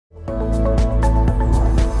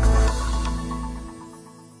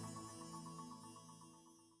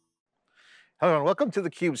Hello and welcome to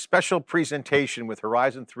theCUBE's special presentation with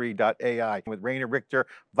Horizon3.ai with Richter,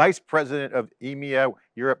 Vice President of EMEA,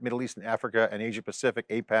 Europe, Middle East and Africa, and Asia Pacific,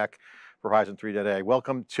 APAC for Horizon3.ai.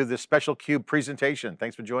 Welcome to this special CUBE presentation.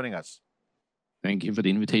 Thanks for joining us. Thank you for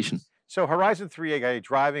the invitation. So Horizon3.ai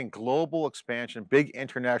driving global expansion, big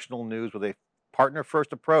international news with a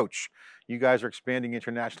partner-first approach. You guys are expanding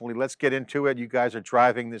internationally. Let's get into it. You guys are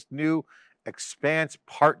driving this new Expanse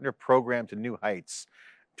Partner Program to new heights.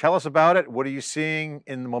 Tell us about it. What are you seeing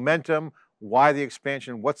in the momentum? Why the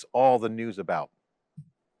expansion? What's all the news about?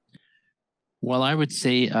 Well, I would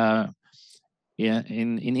say,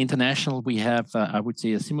 in international, we have, I would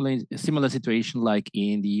say, a similar situation like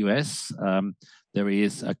in the US. There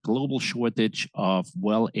is a global shortage of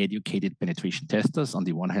well-educated penetration testers on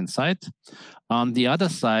the one hand side. On the other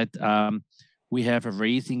side, we have a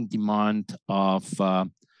rising demand of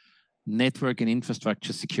network and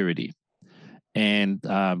infrastructure security. And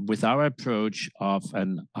with our approach of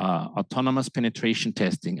an autonomous penetration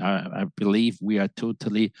testing, I believe we are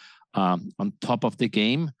totally on top of the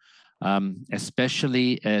game,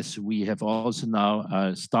 especially as we have also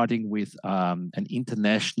now starting with an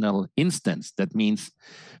international instance. That means,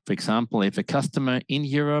 for example, if a customer in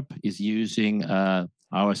Europe is using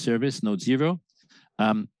our service, Node Zero,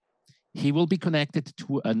 he will be connected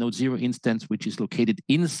to a Node Zero instance, which is located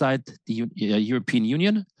inside the European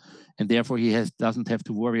Union. And therefore, he doesn't have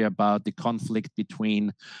to worry about the conflict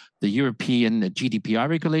between the European GDPR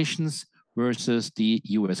regulations versus the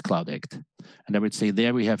US Cloud Act. And I would say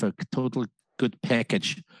there we have a total good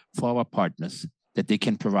package for our partners that they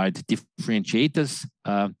can provide differentiators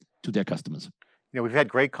to their customers. You know, we've had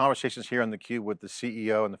great conversations here on theCUBE with the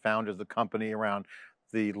CEO and the founders of the company around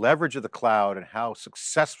the leverage of the cloud and how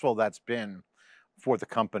successful that's been for the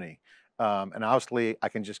company. And obviously I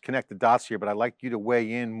can just connect the dots here, but I'd like you to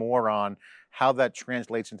weigh in more on how that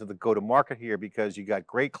translates into the go-to-market here, because you got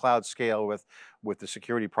great cloud scale with the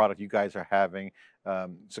security product you guys are having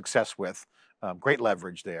success with, great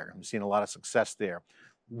leverage there. I'm seeing a lot of success there.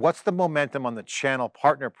 What's the momentum on the channel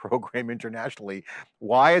partner program internationally?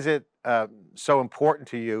 Why is it so important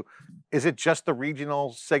to you? Is it just the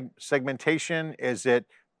regional segmentation? Is it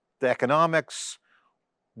the economics?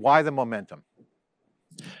 Why the momentum?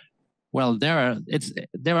 Well, there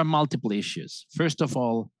are multiple issues. First of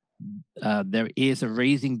all, there is a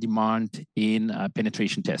rising demand in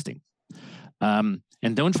penetration testing.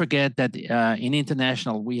 And don't forget that in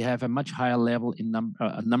international, we have a much higher level in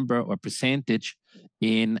number or percentage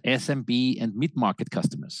in SMB and mid-market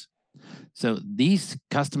customers. So these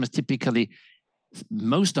customers typically,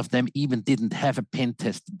 most of them even didn't have a pen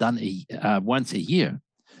test done once a year.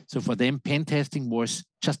 So for them, pen testing was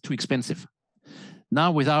just too expensive. Now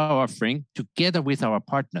with our offering, together with our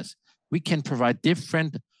partners, we can provide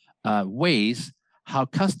different ways how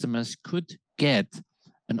customers could get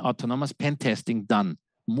an autonomous pen testing done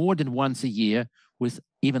more than once a year with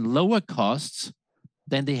even lower costs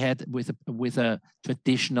than they had with a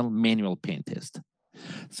traditional manual pen test.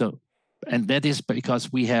 So, and that is because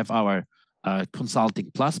we have our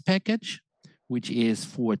Consulting Plus package, which is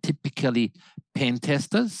for typically pen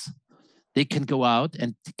testers. They can go out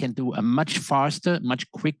and can do a much faster, much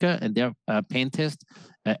quicker, and their pen test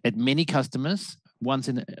at many customers once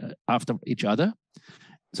after each other.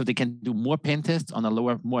 So they can do more pen tests on a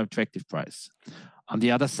lower, more attractive price. On the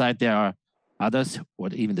other side, there are others, or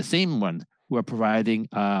even the same one, who are providing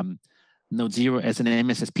Node Zero as an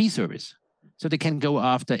MSSP service. So they can go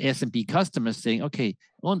after SMB customers saying, okay,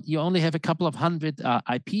 you only have a couple of hundred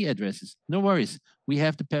IP addresses. No worries, we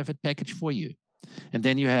have the perfect package for you. And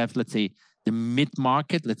then you have, let's say, the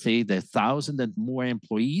mid-market, let's say the 1,000 and more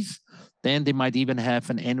employees, then they might even have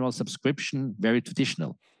an annual subscription, very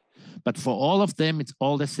traditional. But for all of them, it's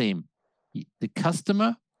all the same. The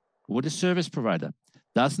customer or the service provider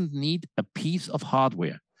doesn't need a piece of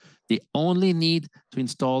hardware. They only need to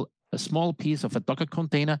install a small piece of a Docker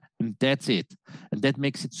container, and that's it. And that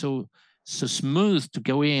makes it so smooth to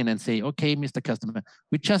go in and say, okay, Mr. Customer,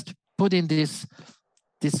 we just put in this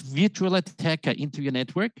virtual attacker into your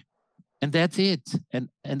network, and that's it.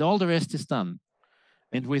 And all the rest is done.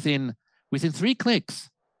 And within 3 clicks,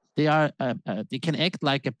 they can act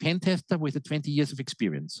like a pen tester with 20 years of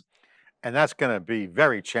experience. And that's going to be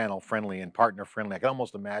very channel friendly and partner friendly. I can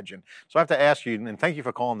almost imagine. So I have to ask you, and thank you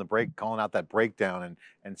for calling out that breakdown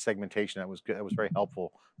and segmentation. That was good. That was very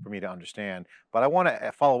helpful for me to understand. But I want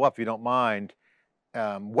to follow up, if you don't mind.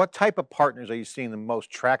 What type of partners are you seeing the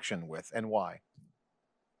most traction with, and why?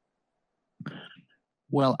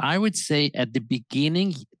 Well, I would say at the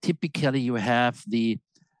beginning, typically you have the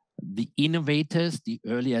innovators, the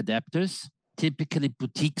early adapters, typically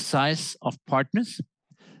boutique size of partners.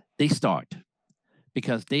 They start.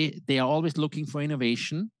 because they are always looking for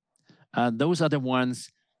innovation. Those are the ones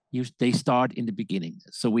they start in the beginning.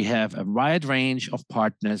 So we have a wide range of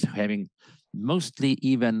partners having mostly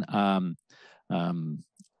even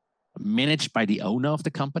managed by the owner of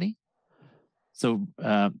the company. So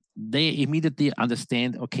they immediately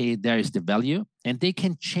understand, okay, there is the value, and they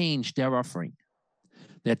can change their offering.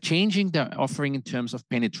 They're changing their offering in terms of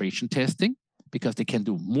penetration testing, because they can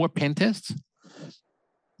do more pen tests,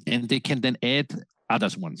 and they can then add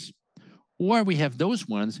others ones. Or we have those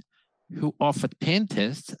ones who offered pen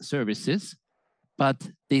test services,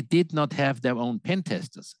 but they did not have their own pen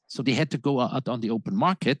testers. So they had to go out on the open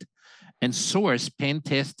market and source pen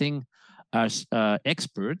testing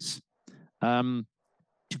experts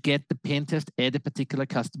to get the pen test at a particular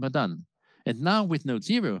customer done. And now with Node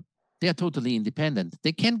Zero, they are totally independent.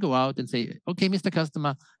 They can go out and say, okay, Mr.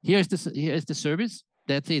 Customer, here's the service.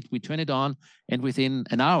 That's it. We turn it on, and within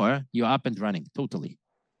an hour, you're up and running totally.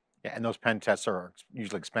 Yeah, and those pen tests are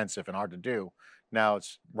usually expensive and hard to do. Now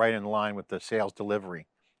it's right in line with the sales delivery.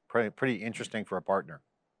 Pretty interesting for a partner.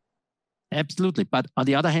 Absolutely. But on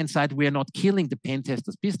the other hand side, we are not killing the pen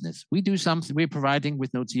testers business. We do something, we're providing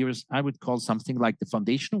with Node Zeros, I would call something like the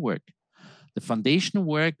foundational work. The foundational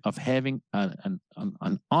work of having an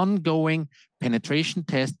ongoing penetration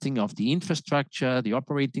testing of the infrastructure, the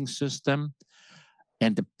operating system,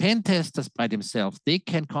 and the pen testers by themselves, they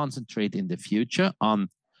can concentrate in the future on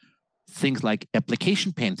things like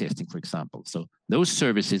application pen testing, for example. So those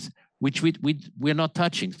services, which we're not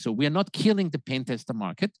touching. So we're not killing the pen tester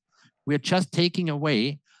market. We're just taking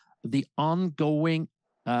away the ongoing,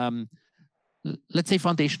 let's say,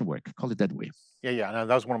 foundation work, call it that way. Yeah. And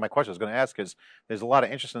that was one of my questions I was going to ask, is there's a lot of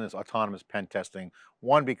interest in this autonomous pen testing.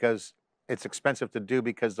 One, because it's expensive to do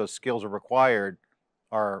because those skills are required,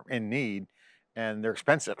 are in need, and they're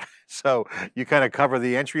expensive. So you kind of cover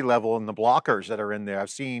the entry level and the blockers that are in there. I've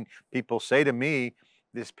seen people say to me,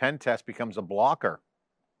 this pen test becomes a blocker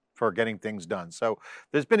for getting things done. So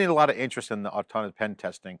there's been a lot of interest in the autonomous pen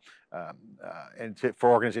testing and for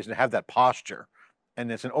organizations to have that posture.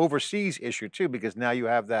 And it's an overseas issue too, because now you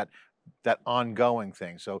have that ongoing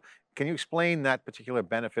thing. So can you explain that particular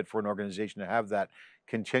benefit for an organization to have that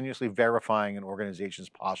continuously verifying an organization's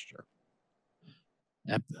posture?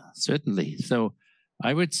 Certainly. So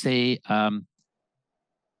I would say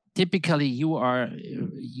typically you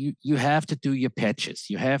have to do your patches.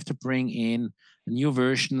 You have to bring in new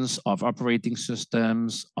versions of operating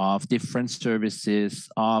systems, of different services,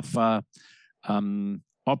 of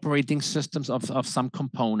operating systems of some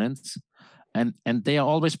components, and they are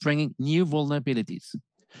always bringing new vulnerabilities.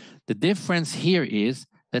 The difference here is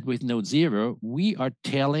that with Node Zero, we are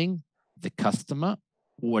telling the customer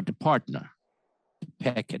or the partner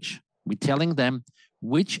package. We're telling them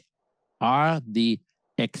which are the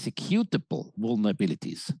executable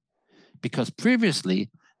vulnerabilities, because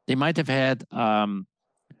previously they might have had a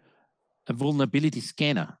vulnerability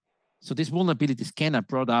scanner. So this vulnerability scanner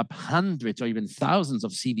brought up hundreds or even thousands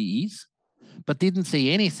of CVEs, but didn't say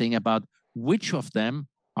anything about which of them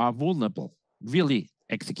are vulnerable, really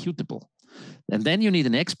executable. And then you need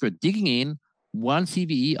an expert digging in one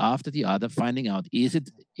CVE after the other, finding out, is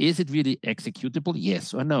it really executable,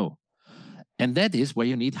 yes or no? And that is where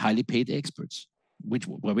you need highly paid experts,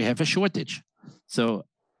 where we have a shortage. So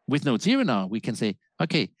with Node Zero now, we can say,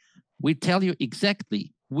 okay, we tell you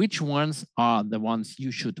exactly which ones are the ones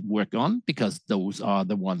you should work on, because those are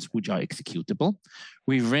the ones which are executable.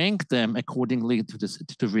 We rank them accordingly to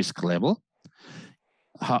the risk level,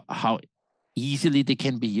 how easily they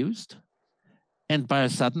can be used. And by a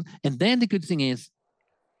sudden, and then the good thing is,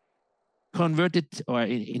 converted or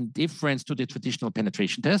in difference to the traditional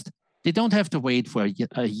penetration test, they don't have to wait for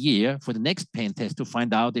a year for the next pen test to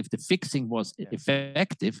find out if the fixing was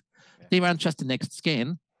effective. They run just the next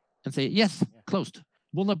scan and say, yes, closed.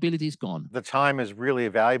 Vulnerability is gone. The time is really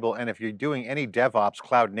valuable. And if you're doing any DevOps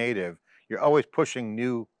cloud native, you're always pushing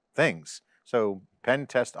new things. So pen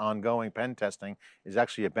test, ongoing pen testing is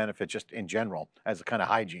actually a benefit just in general as a kind of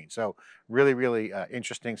hygiene. So really, really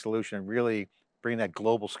interesting solution. Really bringing that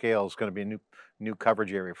global scale is going to be a new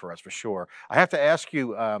coverage area for us for sure. I have to ask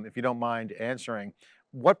you, if you don't mind answering,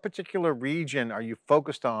 what particular region are you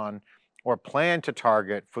focused on or plan to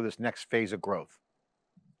target for this next phase of growth?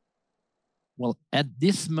 Well, at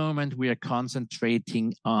this moment, we are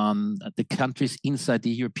concentrating on the countries inside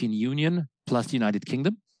the European Union plus the United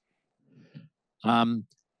Kingdom.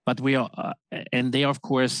 But we are, and they, of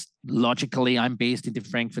course, logically, I'm based in the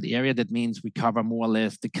Frankfurt area. That means we cover more or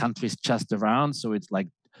less the countries just around. So it's like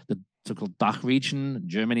the so-called DACH region,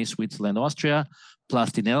 Germany, Switzerland, Austria,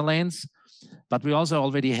 plus the Netherlands. but we also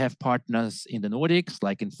already have partners in the Nordics,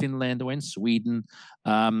 like in Finland or in Sweden.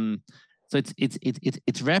 So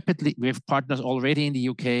it's rapidly, we have partners already in the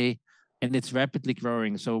UK, and it's rapidly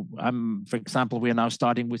growing. So for example, we are now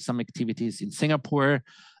starting with some activities in Singapore,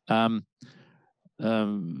 and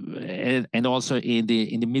also in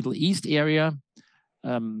the Middle East area.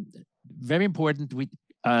 Very important,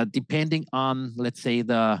 depending on, let's say,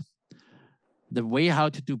 the way how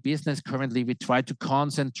to do business currently, we try to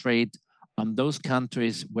concentrate on those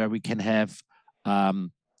countries where we can have,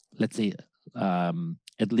 let's say,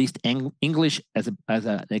 at least English as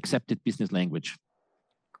an accepted business language.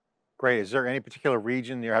 Great. Is there any particular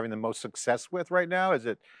region you're having the most success with right now?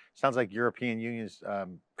 Sounds like European Union's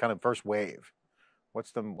kind of first wave.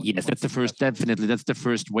 Yes, that's the first, definitely. That's the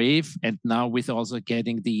first wave. And now with also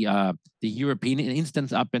getting the European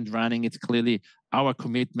instance up and running, it's clearly our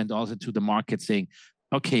commitment also to the market saying,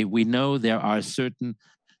 okay, we know there are certain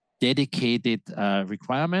dedicated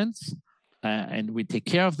requirements, and we take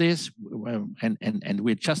care of this, and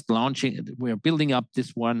we're just launching, we're building up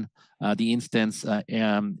this one, the instance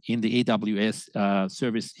in the AWS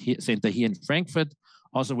service center here in Frankfurt,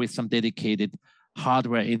 also with some dedicated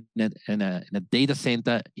hardware in a data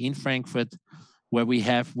center in Frankfurt, where we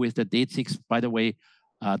have with the DATE6, by the way,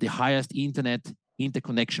 the highest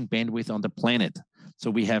interconnection bandwidth on the planet.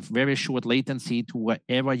 So we have very short latency to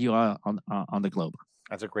wherever you are on the globe.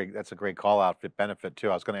 That's a great call out for benefit too.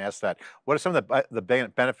 I was going to ask that. What are some of the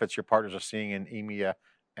benefits your partners are seeing in EMEA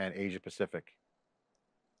and Asia Pacific?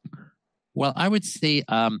 Well, I would say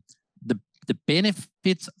the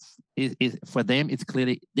benefits is for them. It's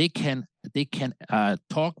clearly they can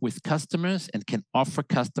talk with customers and can offer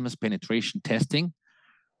customers penetration testing,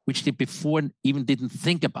 which they before even didn't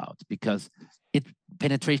think about, because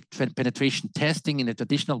penetration testing in a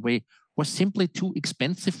traditional way was simply too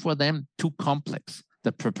expensive for them, too complex.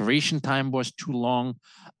 The preparation time was too long.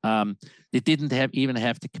 They didn't even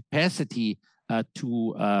have the capacity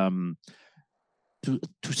to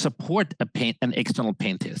support an external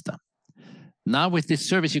pen tester. Now with this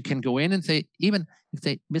service, you can go in and say,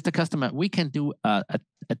 Mr. Customer, we can do a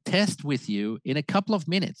test with you in a couple of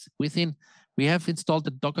minutes. We have installed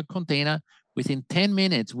the Docker container. Within 10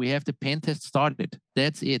 minutes, we have the pen test started.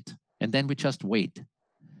 That's it. And then we just wait.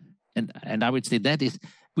 And I would say that is,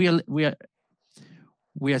 we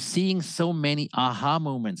are seeing so many aha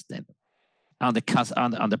moments then on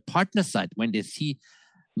the partner side when they see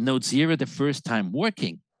Node Zero the first time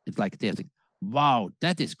working. It's like they're like, wow,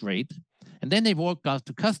 that is great. And then they walk out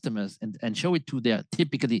to customers and show it to their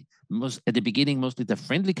typically at the beginning mostly the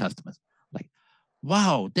friendly customers. Like,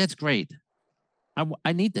 wow, that's great.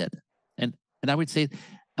 I need that. And I would say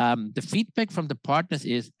the feedback from the partners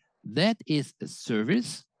is that is a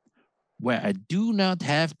service where I do not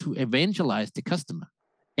have to evangelize the customer.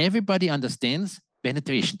 Everybody understands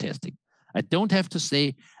penetration testing. I don't have to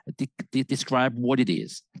say, describe what it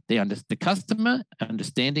is. The customer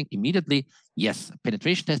understanding immediately, yes,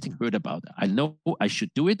 penetration testing, heard about. I know I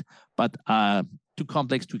should do it, but too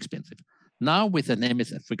complex, too expensive. Now with an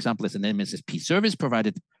MSS, for example, as an MSSP service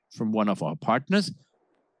provided from one of our partners,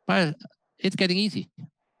 but it's getting easy.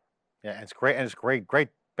 Yeah, it's great, and it's great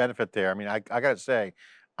benefit there. I mean, I got to say,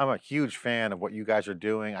 I'm a huge fan of what you guys are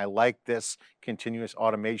doing. I like this continuous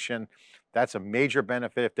automation. That's a major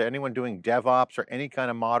benefit. If there's anyone doing DevOps or any kind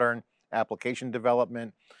of modern application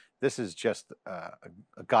development, this is just a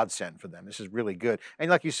godsend for them. This is really good. And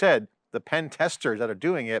like you said, the pen testers that are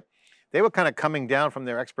doing it, they were kind of coming down from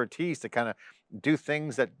their expertise to kind of do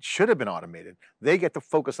things that should have been automated. They get to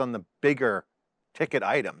focus on the bigger ticket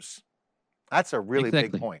items. That's a really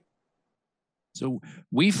big point. So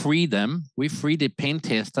we free the pen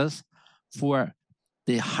testers for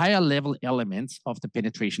the higher level elements of the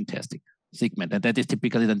penetration testing segment. And that is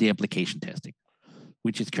typically then the application testing,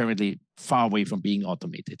 which is currently far away from being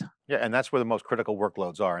automated. Yeah, and that's where the most critical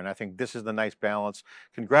workloads are. And I think this is the nice balance.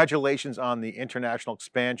 Congratulations on the international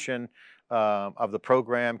expansion of the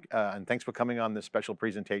program. And thanks for coming on this special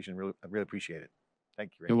presentation. I really appreciate it.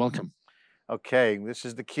 Thank you. You're welcome. Okay, this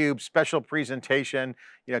is theCUBE special presentation.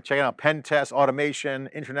 Check out pen test automation,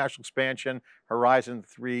 international expansion,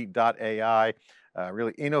 Horizon3.ai,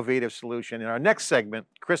 really innovative solution. In our next segment,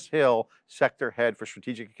 Chris Hill, Sector Head for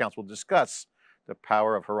Strategic Accounts, will discuss the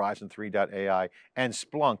power of Horizon3.ai and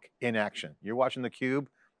Splunk in action. You're watching theCUBE,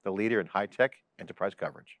 the leader in high-tech enterprise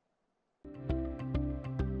coverage.